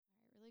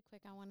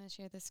quick, I want to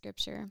share this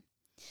scripture.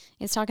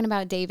 It's talking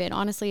about David.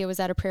 Honestly, it was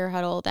at a prayer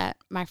huddle that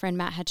my friend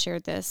Matt had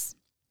shared this.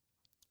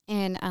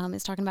 And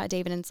it's talking about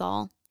David and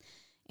Saul.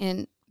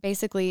 And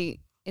basically,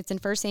 it's in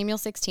 1 Samuel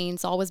 16.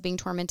 Saul was being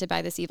tormented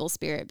by this evil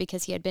spirit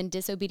because he had been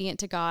disobedient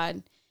to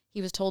God.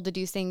 He was told to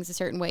do things a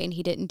certain way, and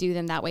he didn't do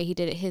them that way. He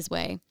did it his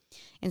way.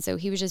 And so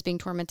he was just being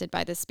tormented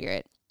by this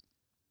spirit.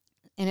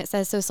 And it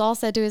says, "So Saul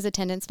said to his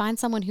attendants, 'Find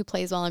someone who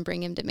plays well and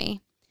bring him to me.'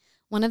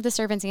 One of the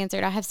servants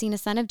answered, 'I have seen a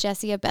son of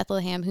Jesse of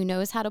Bethlehem who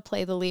knows how to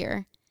play the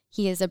lyre.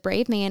 He is a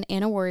brave man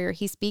and a warrior.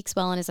 He speaks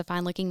well and is a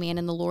fine-looking man,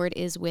 and the Lord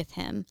is with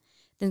him.'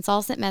 Then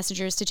Saul sent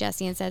messengers to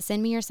Jesse and said,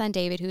 'Send me your son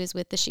David, who is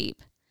with the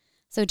sheep.'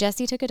 So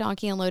Jesse took a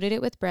donkey and loaded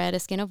it with bread, a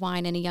skin of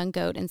wine, and a young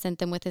goat, and sent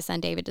them with his son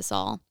David to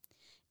Saul.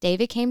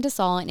 David came to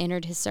Saul and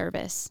entered his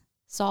service.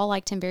 Saul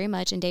liked him very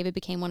much, and David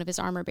became one of his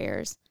armor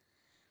bearers.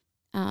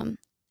 And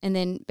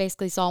then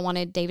basically Saul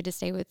wanted David to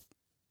stay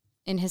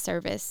in his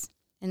service.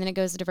 And then it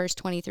goes to verse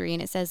 23,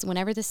 and it says,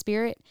 whenever the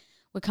spirit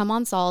would come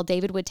on Saul,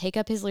 David would take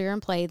up his lyre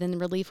and play, then the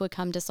relief would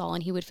come to Saul,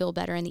 and he would feel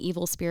better, and the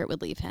evil spirit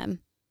would leave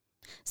him.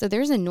 So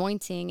there's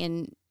anointing,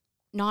 and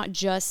not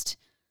just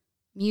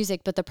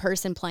music, but the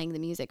person playing the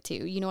music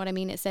too. You know what I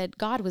mean? It said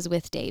God was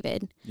with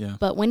David. Yeah.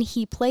 But when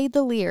he played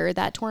the lyre,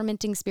 that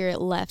tormenting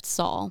spirit left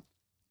Saul.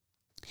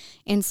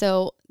 And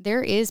so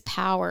there is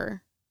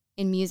power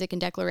in music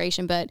and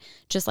declaration, but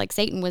just like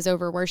Satan was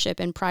over worship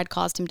and pride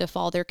caused him to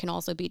fall, there can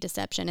also be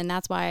deception. And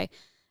that's why,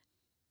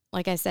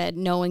 like I said,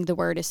 knowing the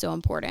word is so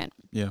important.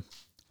 Yeah.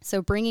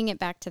 So bringing it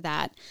back to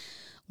that,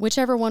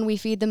 whichever one we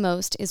feed the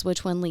most is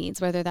which one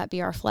leads, whether that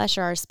be our flesh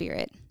or our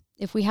spirit.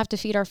 If we have to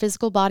feed our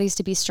physical bodies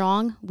to be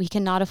strong, we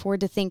cannot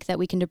afford to think that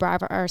we can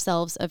deprive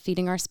ourselves of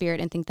feeding our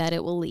spirit and think that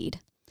it will lead.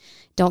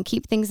 Don't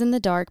keep things in the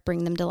dark,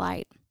 bring them to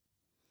light.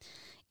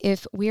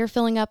 If we are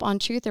filling up on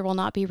truth, there will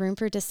not be room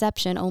for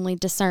deception, only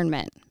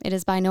discernment. It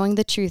is by knowing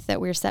the truth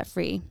that we are set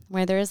free.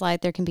 Where there is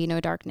light, there can be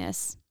no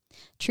darkness.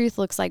 Truth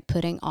looks like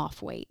putting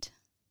off weight.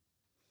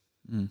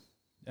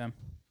 Yeah.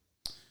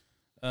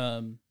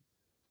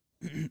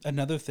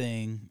 Another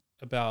thing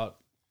about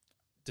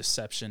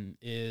deception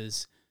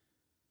is,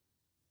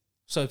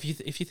 so if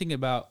you think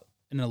about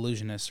an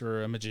illusionist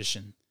or a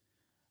magician,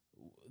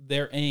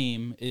 their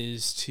aim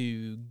is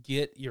to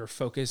get your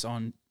focus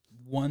on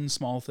one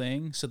small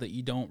thing so that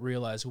you don't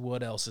realize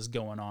what else is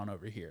going on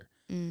over here.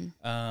 And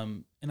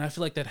I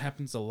feel like that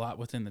happens a lot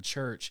within the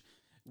church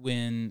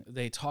when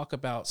they talk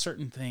about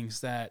certain things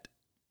that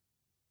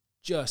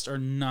just are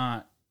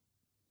not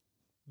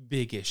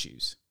big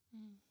issues.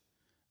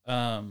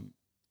 Kind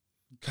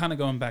of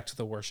going back to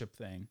the worship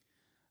thing,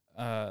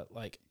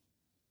 like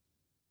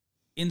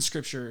in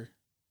Scripture,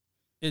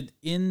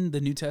 in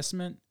the New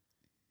Testament,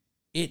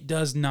 it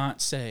does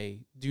not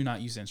say do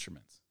not use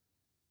instruments.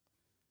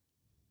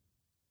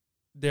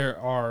 There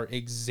are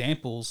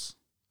examples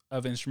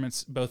of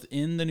instruments both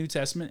in the New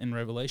Testament and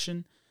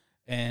Revelation,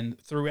 and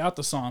throughout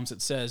the Psalms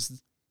it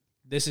says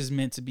this is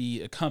meant to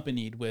be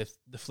accompanied with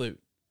the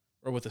flute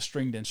or with a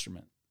stringed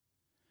instrument.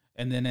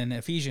 And then in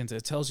Ephesians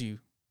it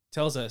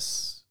tells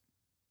us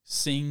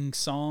sing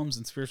psalms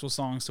and spiritual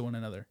songs to one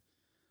another.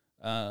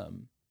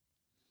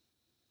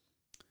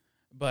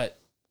 But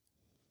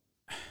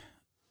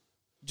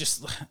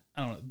just,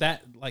 I don't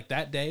know,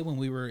 that day when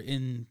we were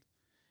in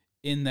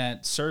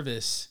that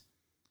service,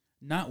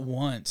 not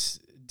once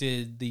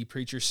did the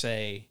preacher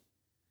say,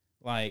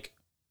 like,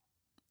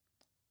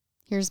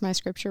 here's my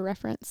scripture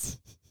reference.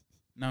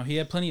 No, he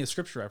had plenty of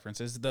scripture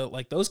references.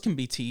 Those can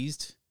be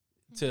teased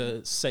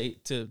to say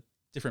to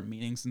different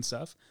meanings and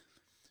stuff.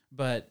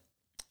 But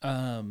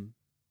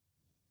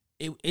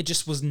it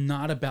just was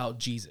not about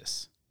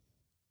Jesus.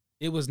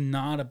 It was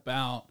not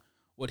about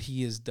what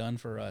he has done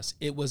for us.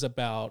 It was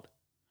about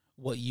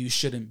what you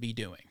shouldn't be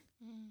doing.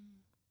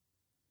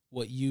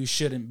 What you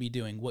shouldn't be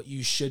doing, what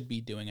you should be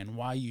doing, and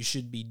why you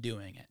should be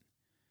doing it.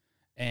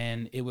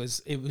 And it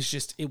was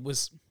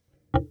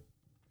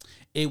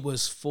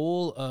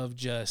full of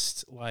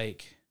just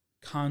like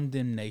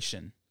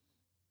condemnation.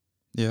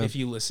 Yeah. If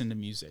you listen to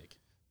music,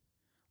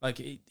 like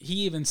he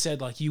even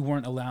said, like you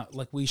weren't allowed,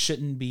 like we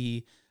shouldn't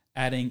be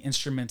adding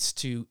instruments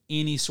to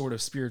any sort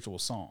of spiritual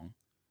song,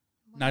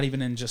 not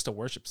even in just a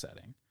worship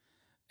setting.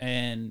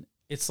 And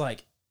it's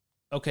like,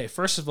 okay,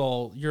 first of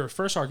all, your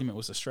first argument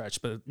was a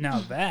stretch, but now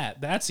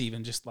that's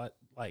even just like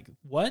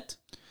what?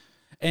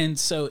 And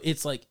so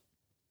it's like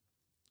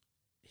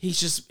he's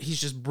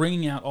just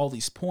bringing out all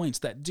these points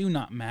that do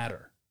not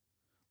matter.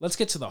 Let's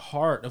get to the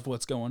heart of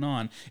what's going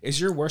on. Is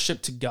your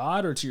worship to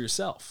God or to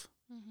yourself?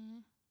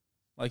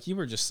 Like you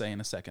were just saying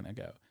a second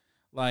ago.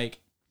 Like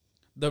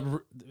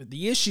the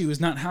issue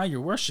is not how you're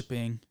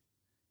worshiping,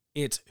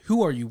 it's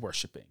who are you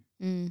worshiping?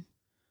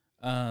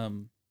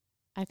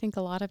 I think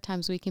a lot of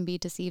times we can be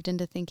deceived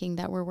into thinking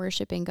that we're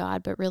worshiping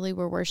God, but really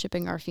we're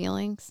worshiping our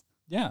feelings.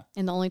 Yeah.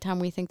 And the only time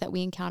we think that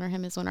we encounter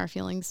him is when our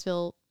feelings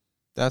feel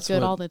That's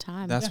good what, all the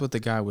time. That's what the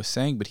guy was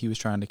saying, but he was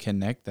trying to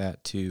connect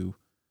that to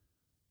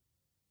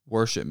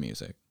worship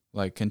music,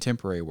 like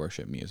contemporary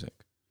worship music.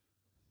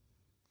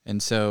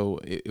 And so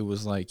it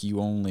was like you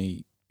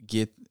only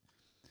get,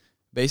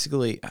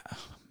 basically,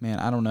 man,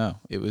 I don't know.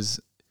 It was,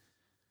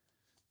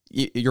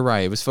 you're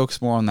right. It was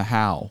focused more on the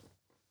how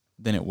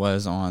than it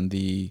was on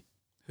the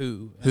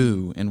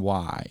who and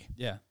why.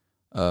 Yeah.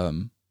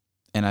 And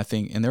I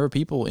think, and there were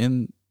people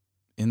in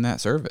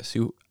that service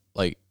who,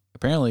 like,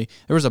 apparently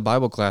there was a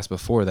Bible class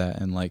before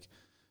that, and like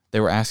they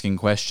were asking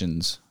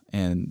questions,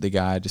 and the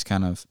guy just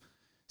kind of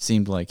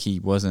seemed like he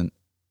wasn't.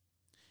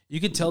 You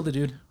could tell the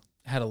dude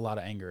had a lot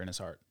of anger in his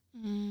heart.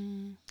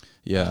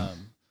 Yeah.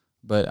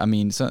 But I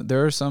mean,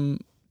 there are some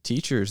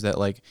teachers that,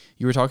 like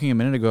you were talking a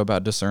minute ago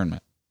about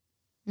discernment.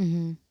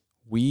 Mm-hmm.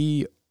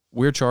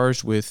 We're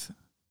charged with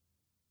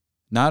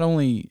not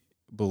only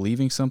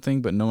believing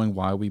something, but knowing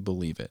why we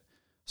believe it,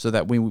 so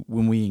that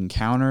when we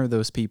encounter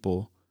those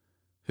people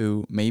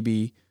who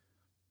maybe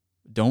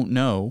don't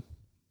know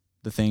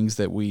the things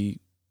that we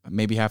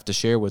maybe have to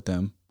share with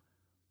them,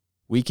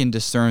 we can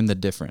discern the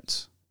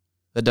difference.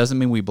 That doesn't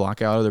mean we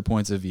block out other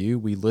points of view.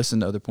 We listen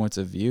to other points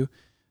of view,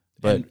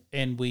 but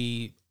and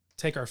we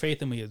take our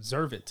faith and we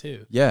observe it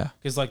too. Yeah,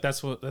 because like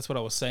that's what I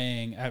was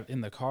saying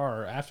in the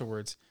car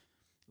afterwards.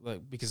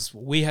 Like, because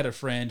we had a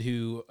friend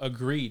who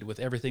agreed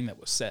with everything that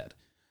was said,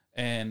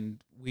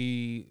 and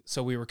we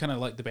were kind of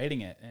like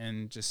debating it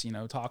and just, you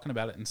know, talking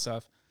about it and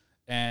stuff.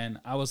 And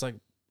I was like,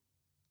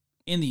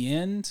 in the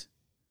end,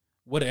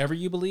 whatever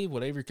you believe,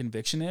 whatever your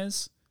conviction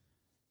is,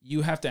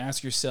 you have to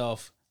ask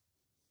yourself,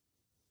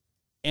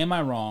 am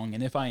I wrong?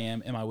 And if I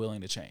am I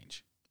willing to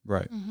change?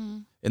 Right. Mm-hmm.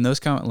 In those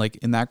like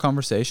in that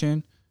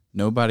conversation,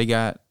 nobody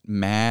got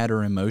mad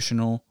or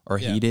emotional or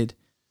heated.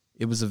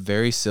 It was a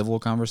very civil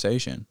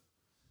conversation.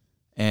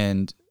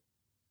 And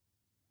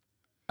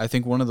I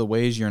think one of the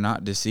ways you're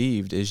not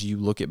deceived is you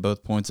look at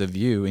both points of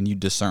view and you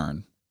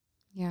discern.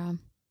 Yeah.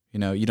 You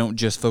know, you don't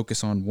just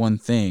focus on one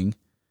thing,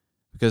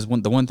 because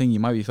the one thing you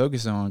might be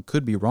focusing on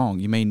could be wrong.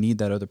 You may need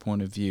that other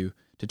point of view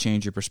to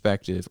change your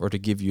perspective or to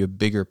give you a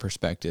bigger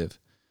perspective,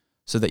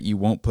 so that you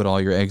won't put all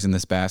your eggs in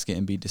this basket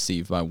and be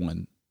deceived by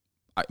one.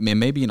 I mean,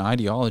 maybe an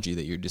ideology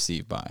that you're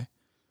deceived by.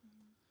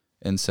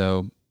 And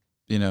so,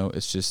 you know,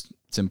 it's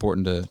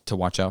important to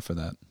watch out for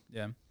that.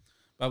 Yeah.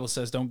 Bible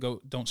says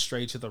don't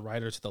stray to the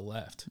right or to the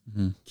left.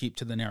 Mm-hmm. Keep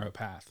to the narrow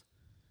path.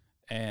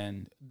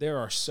 And there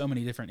are so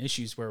many different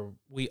issues where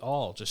we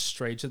all just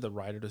stray to the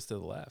right or to the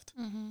left.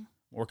 Mm-hmm.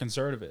 More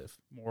conservative,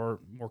 more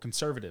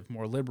conservative,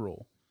 more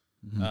liberal.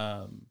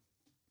 Mm-hmm.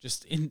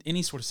 Just in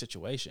any sort of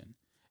situation.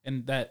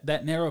 And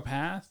that narrow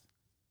path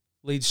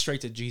leads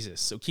straight to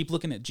Jesus. So keep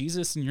looking at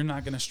Jesus, and you're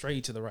not going to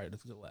stray to the right or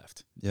to the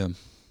left. Yeah.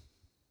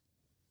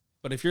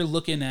 But if you're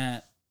looking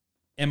at,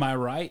 am I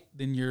right?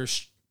 Then you're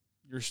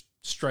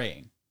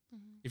straying.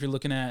 Mm-hmm. If you're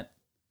looking at,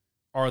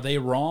 are they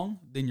wrong?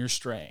 Then you're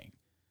straying.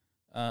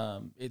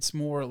 It's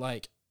more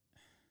like,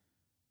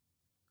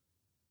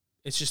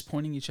 it's just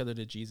pointing each other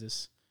to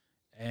Jesus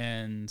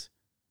and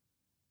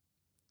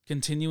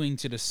continuing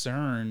to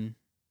discern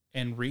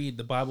and read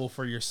the Bible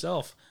for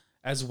yourself,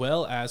 as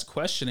well as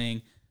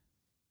questioning,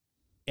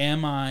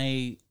 am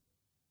I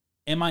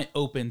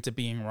open to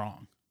being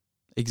wrong?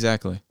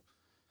 Exactly.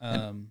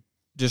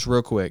 Just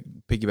real quick,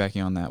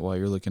 piggybacking on that while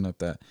you're looking up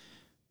that,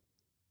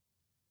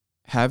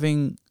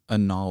 having a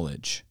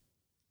knowledge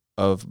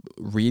of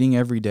reading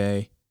every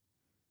day.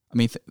 I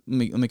mean,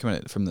 let me come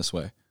at it from this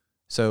way.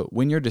 So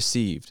when you're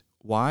deceived,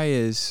 why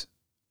is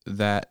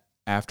that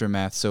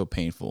aftermath so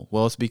painful?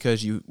 Well, it's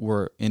because you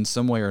were in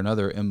some way or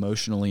another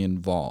emotionally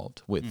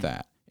involved with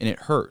that. And it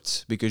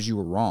hurts because you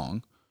were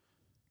wrong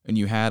and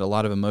you had a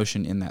lot of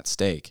emotion in that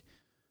stake.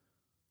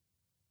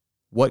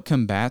 What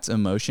combats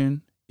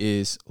emotion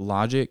is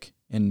logic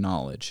and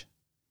knowledge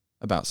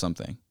about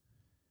something.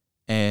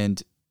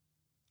 And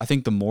I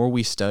think the more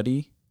we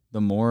study,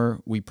 the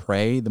more we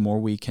pray, the more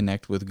we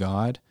connect with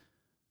God,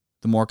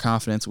 the more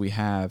confidence we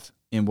have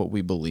in what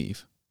we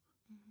believe.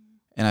 Mm-hmm.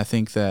 And I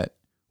think that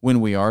when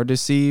we are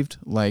deceived,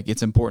 like,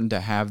 it's important to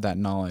have that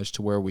knowledge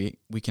to where we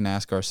can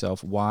ask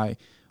ourselves, why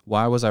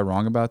was I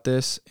wrong about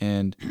this?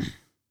 And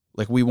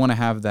like, we want to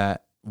have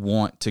that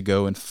want to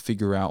go and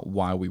figure out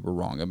why we were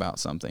wrong about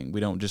something.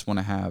 We don't just want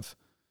to have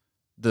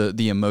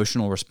the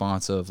emotional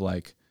response of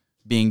like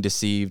being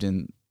deceived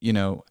and, you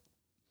know,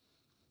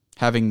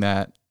 having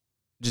that,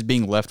 just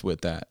being left with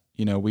that.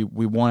 You know, we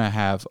want to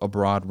have a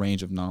broad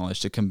range of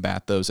knowledge to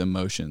combat those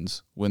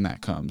emotions when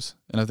that comes.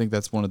 And I think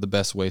that's one of the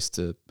best ways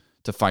to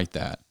fight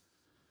that.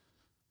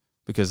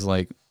 Because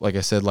like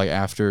I said, like,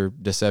 after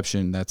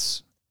deception,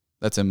 that's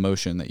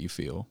emotion that you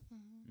feel.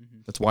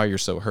 Mm-hmm. That's why you're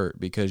so hurt,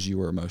 because you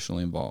were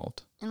emotionally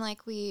involved. And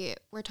like we're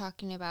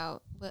talking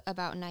about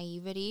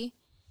naivety,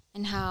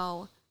 and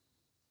how,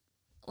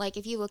 like,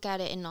 if you look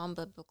at it in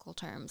non-biblical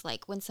terms,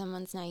 like when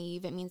someone's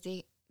naive, it means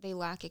they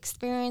lack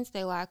experience,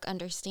 they lack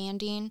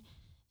understanding,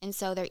 and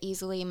so they're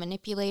easily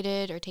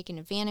manipulated or taken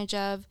advantage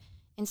of.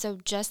 And so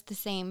just the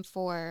same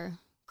for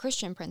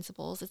Christian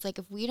principles. It's like,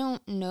 if we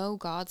don't know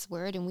God's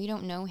word and we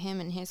don't know him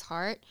and his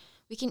heart,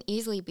 we can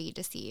easily be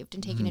deceived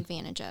and taken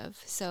advantage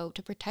of. So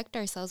to protect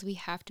ourselves, we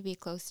have to be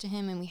close to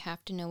him and we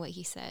have to know what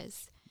he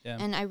says. Yeah.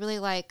 And I really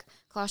like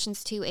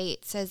Colossians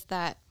 2:8 says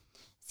that,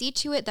 see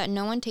to it that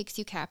no one takes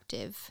you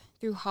captive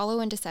through hollow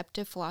and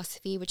deceptive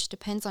philosophy, which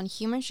depends on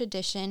human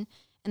tradition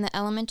and the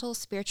elemental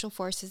spiritual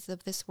forces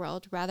of this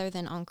world rather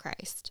than on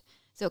Christ.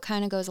 So it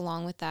kind of goes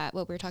along with that,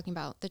 what we were talking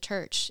about, the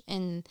church,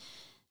 and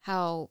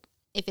how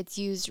if it's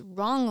used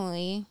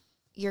wrongly,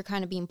 you're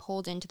kind of being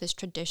pulled into this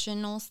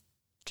this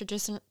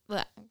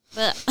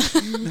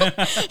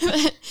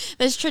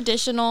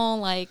traditional,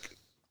 like,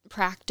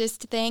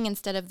 practiced thing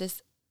instead of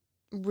this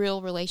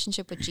real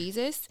relationship with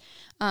Jesus.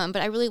 But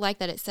I really like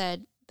that it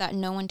said that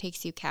no one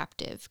takes you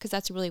captive, because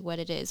that's really what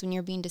it is. When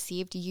you're being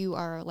deceived, you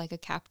are like a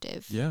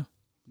captive. Yeah.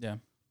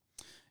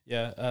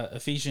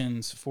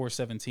 Ephesians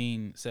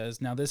 4:17 says,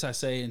 "Now this I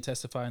say and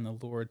testify in the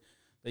Lord,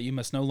 that you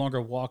must no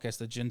longer walk as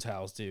the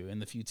Gentiles do, in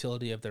the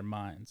futility of their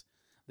minds.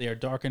 They are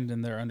darkened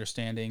in their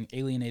understanding,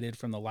 alienated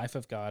from the life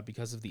of God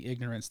because of the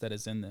ignorance that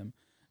is in them,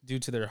 due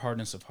to their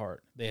hardness of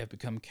heart. They have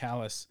become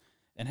callous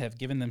and have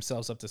given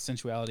themselves up to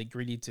sensuality,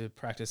 greedy to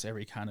practice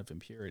every kind of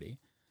impurity."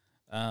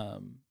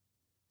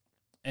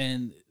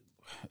 And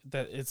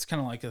that it's kind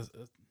of like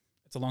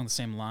it's along the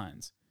same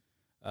lines.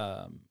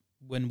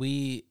 When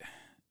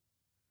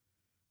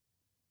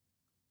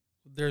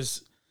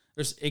there's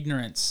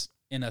ignorance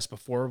in us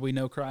before we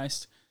know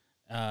Christ,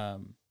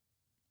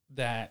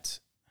 that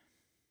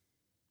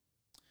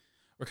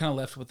we're kind of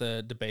left with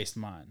a debased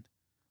mind.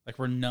 Like,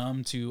 we're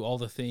numb to all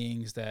the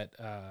things that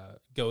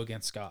go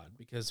against God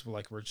because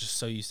we're just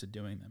so used to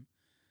doing them.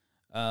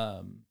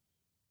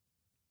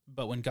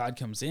 But when God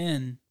comes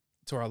in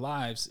to our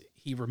lives,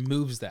 he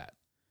removes that.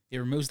 He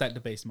removes that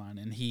debased mind,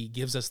 and he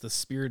gives us the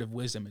spirit of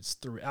wisdom. It's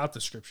throughout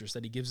the scriptures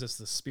that he gives us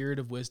the spirit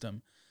of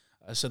wisdom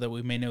so that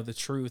we may know the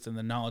truth and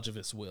the knowledge of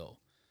his will.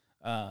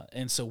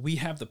 And so we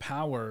have the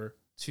power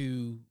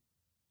to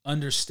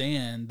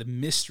understand the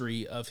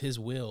mystery of his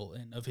will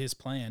and of his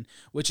plan,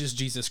 which is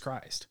Jesus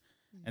Christ.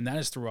 And that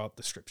is throughout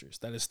the scriptures.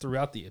 That is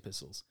throughout the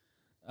epistles.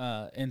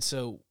 And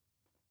so,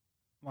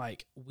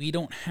 we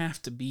don't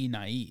have to be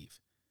naive.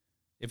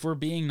 If we're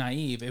being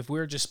naive, if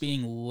we're just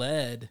being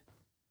led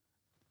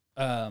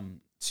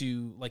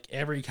to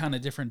every kind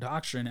of different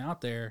doctrine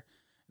out there,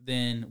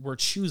 then we're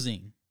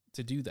choosing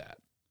to do that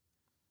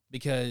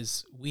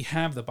because we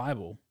have the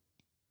Bible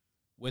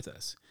with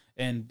us.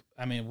 And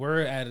I mean,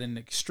 we're at an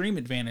extreme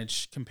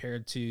advantage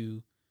compared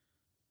to,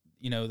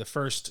 the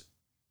first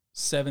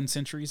 7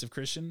 centuries of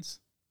Christians,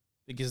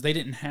 because they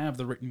didn't have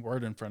the written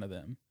word in front of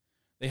them.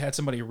 They had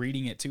somebody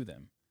reading it to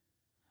them,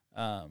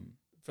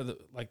 for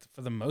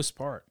the most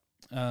part.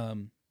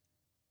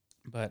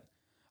 But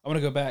I want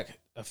to go back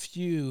a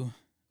few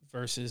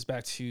verses,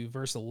 back to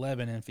verse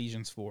 11 in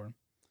Ephesians 4.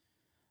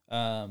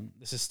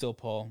 This is still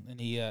Paul, and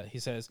he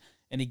says,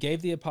 "And he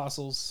gave the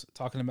apostles,"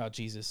 talking about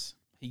Jesus,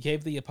 "he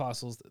gave the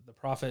apostles, the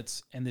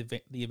prophets, and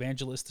the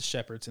evangelists, the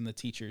shepherds, and the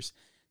teachers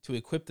to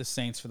equip the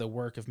saints for the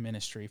work of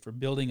ministry, for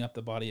building up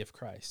the body of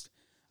Christ,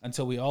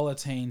 until we all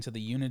attain to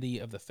the unity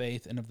of the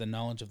faith and of the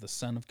knowledge of the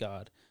Son of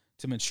God,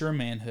 to mature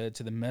manhood,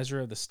 to the measure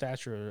of the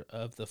stature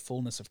of the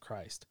fullness of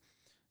Christ,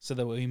 so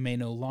that we may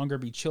no longer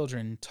be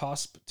children,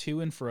 tossed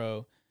to and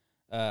fro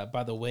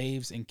by the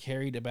waves and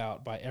carried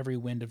about by every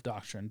wind of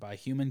doctrine, by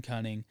human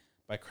cunning,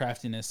 by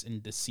craftiness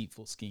and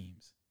deceitful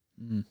schemes."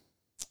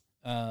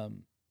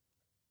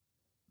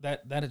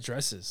 That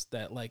addresses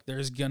that,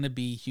 there's going to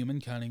be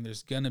human cunning.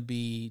 There's going to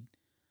be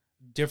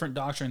different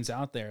doctrines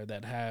out there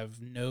that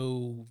have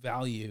no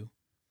value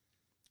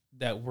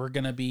that we're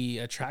going to be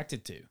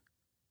attracted to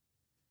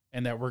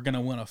and that we're going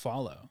to want to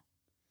follow.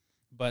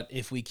 But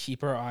if we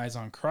keep our eyes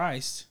on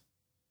Christ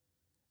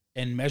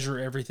and measure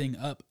everything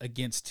up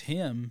against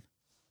him,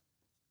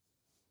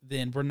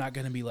 then we're not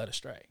going to be led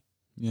astray.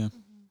 Yeah.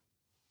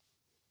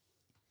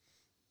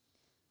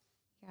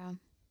 Yeah.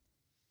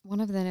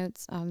 One of the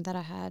notes that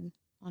I had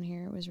on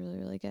here was really,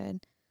 really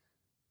good.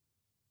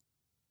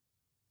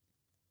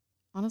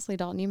 Honestly,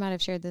 Dalton, you might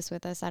have shared this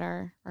with us at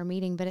our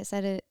meeting, but it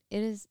said it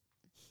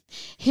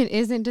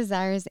isn't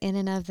desires in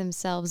and of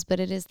themselves, but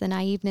it is the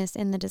naiveness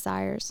in the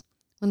desires.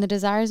 When the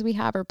desires we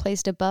have are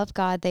placed above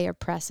God, they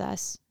oppress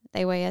us.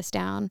 They weigh us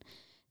down.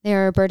 They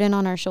are a burden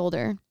on our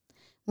shoulder.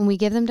 When we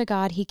give them to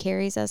God, he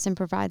carries us and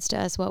provides to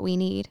us what we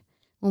need.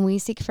 When we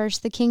seek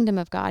first the kingdom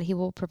of God, he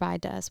will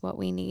provide to us what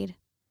we need.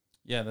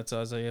 Yeah, that's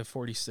Isaiah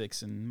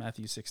 46 and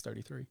Matthew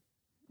 6:33.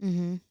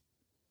 Mm-hmm.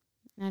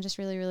 And I just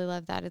really, really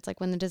love that. It's like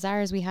when the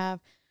desires we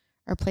have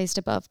are placed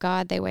above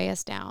God, they weigh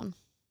us down.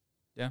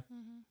 Yeah.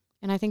 Mm-hmm.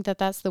 And I think that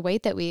that's the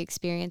weight that we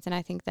experience. And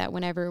I think that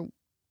whenever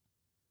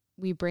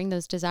we bring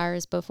those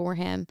desires before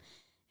him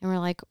and we're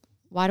like,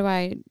 why do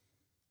I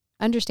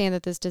understand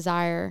that this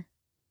desire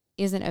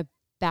isn't a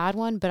bad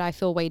one, but I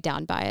feel weighed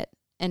down by it?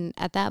 And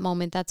at that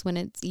moment, that's when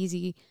it's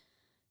easy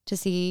to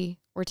see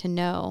or to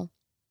know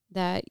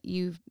that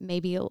you've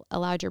maybe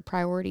allowed your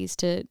priorities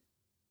to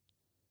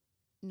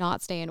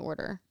not stay in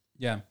order.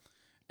 Yeah.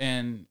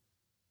 And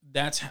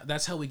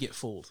that's how we get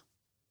fooled,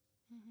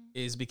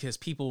 is because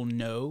people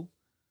know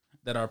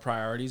that our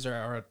priorities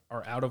are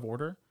out of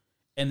order,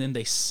 and then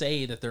they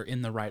say that they're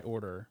in the right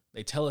order.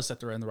 They tell us that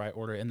they're in the right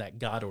order and that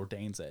God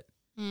ordains it.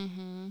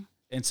 Mm-hmm.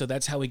 And so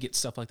that's how we get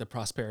stuff like the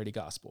prosperity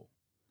gospel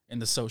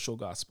and the social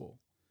gospel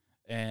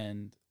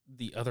and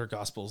the other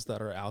gospels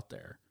that are out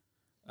there.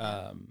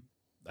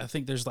 I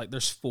think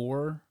there's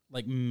 4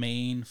 like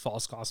main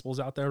false gospels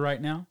out there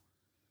right now.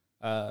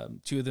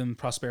 2 of them,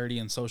 prosperity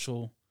and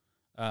social.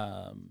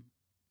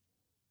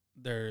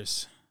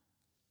 There's,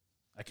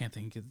 I can't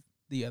think of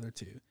the other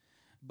 2,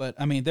 but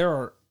I mean, there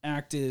are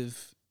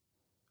active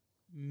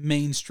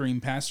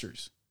mainstream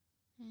pastors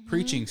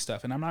preaching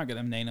stuff, and I'm not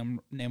going to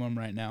name them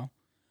right now.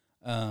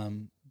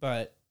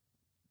 But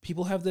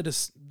people have the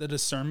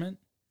discernment.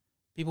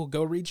 People,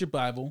 go read your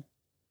Bible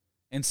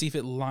and see if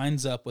it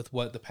lines up with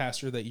what the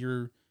pastor that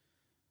you're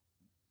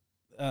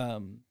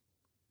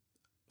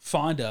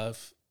fond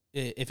of,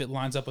 if it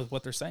lines up with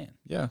what they're saying.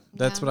 Yeah,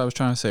 that's what I was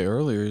trying to say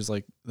earlier, is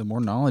like the more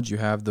knowledge you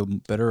have, the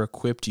better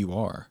equipped you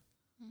are,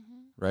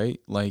 right?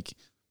 Like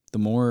the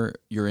more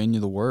you're in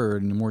the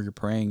Word and the more you're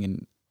praying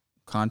and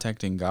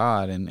contacting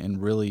God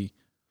and really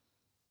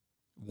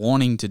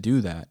wanting to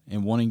do that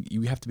and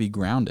you have to be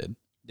grounded.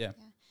 Yeah.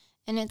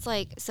 And it's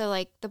like, so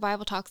like the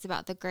Bible talks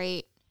about the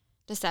great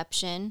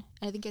deception.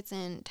 I think it's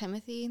in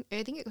Timothy.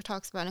 I think it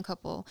talks about in a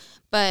couple,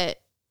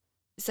 but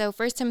so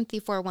 1 Timothy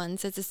 4:1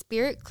 says, the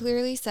Spirit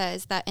clearly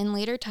says that in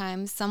later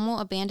times, some will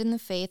abandon the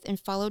faith and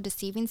follow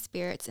deceiving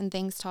spirits and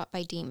things taught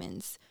by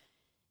demons.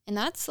 And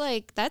that's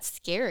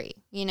scary,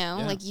 you know?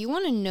 Yeah. Like, you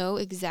want to know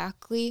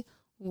exactly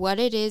what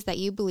it is that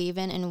you believe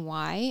in and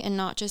why, and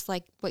not just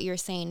like what you're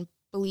saying,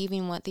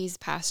 believing what these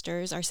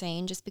pastors are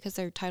saying. Just because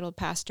they're titled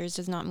pastors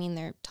does not mean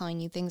they're telling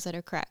you things that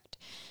are correct.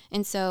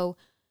 And so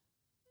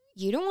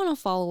you don't want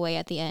to fall away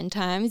at the end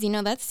times. You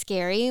know, that's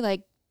scary.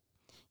 Like,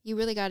 you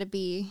really got to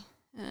be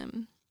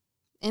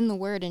in the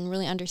Word and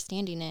really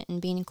understanding it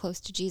and being close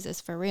to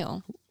Jesus for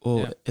real.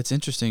 Well, It's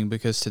interesting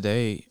because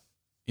today,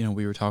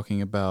 we were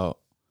talking about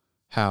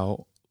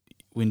how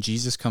when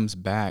Jesus comes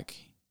back,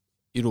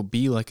 it'll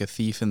be like a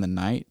thief in the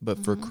night,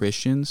 but for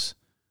Christians,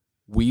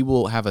 we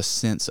will have a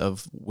sense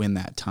of when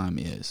that time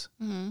is.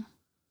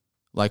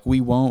 Like,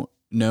 we won't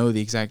know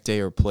the exact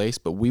day or place,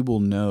 but we will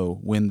know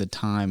when the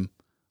time,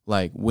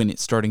 like when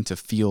it's starting to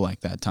feel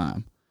like that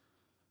time.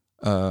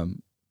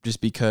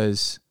 Just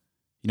because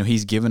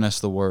he's given us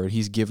the Word.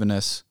 He's given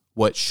us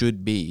what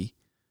should be.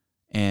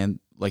 And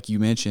like you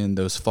mentioned,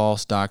 those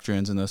false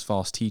doctrines and those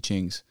false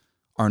teachings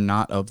are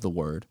not of the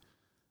Word,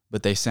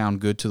 but they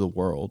sound good to the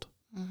world.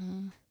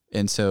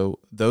 And so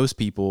those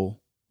people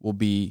will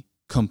be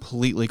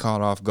completely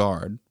caught off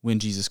guard when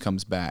Jesus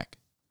comes back.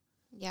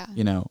 Yeah.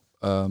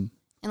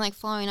 And like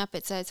following up,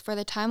 it says, for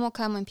the time will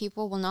come when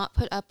people will not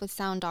put up with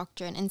sound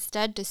doctrine.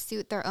 Instead, to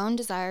suit their own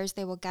desires,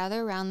 they will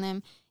gather around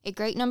them a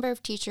great number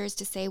of teachers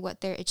to say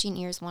what their itching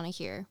ears want to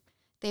hear.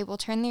 They will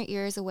turn their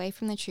ears away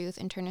from the truth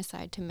and turn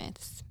aside to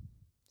myths.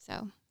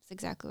 So it's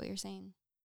exactly what you're saying.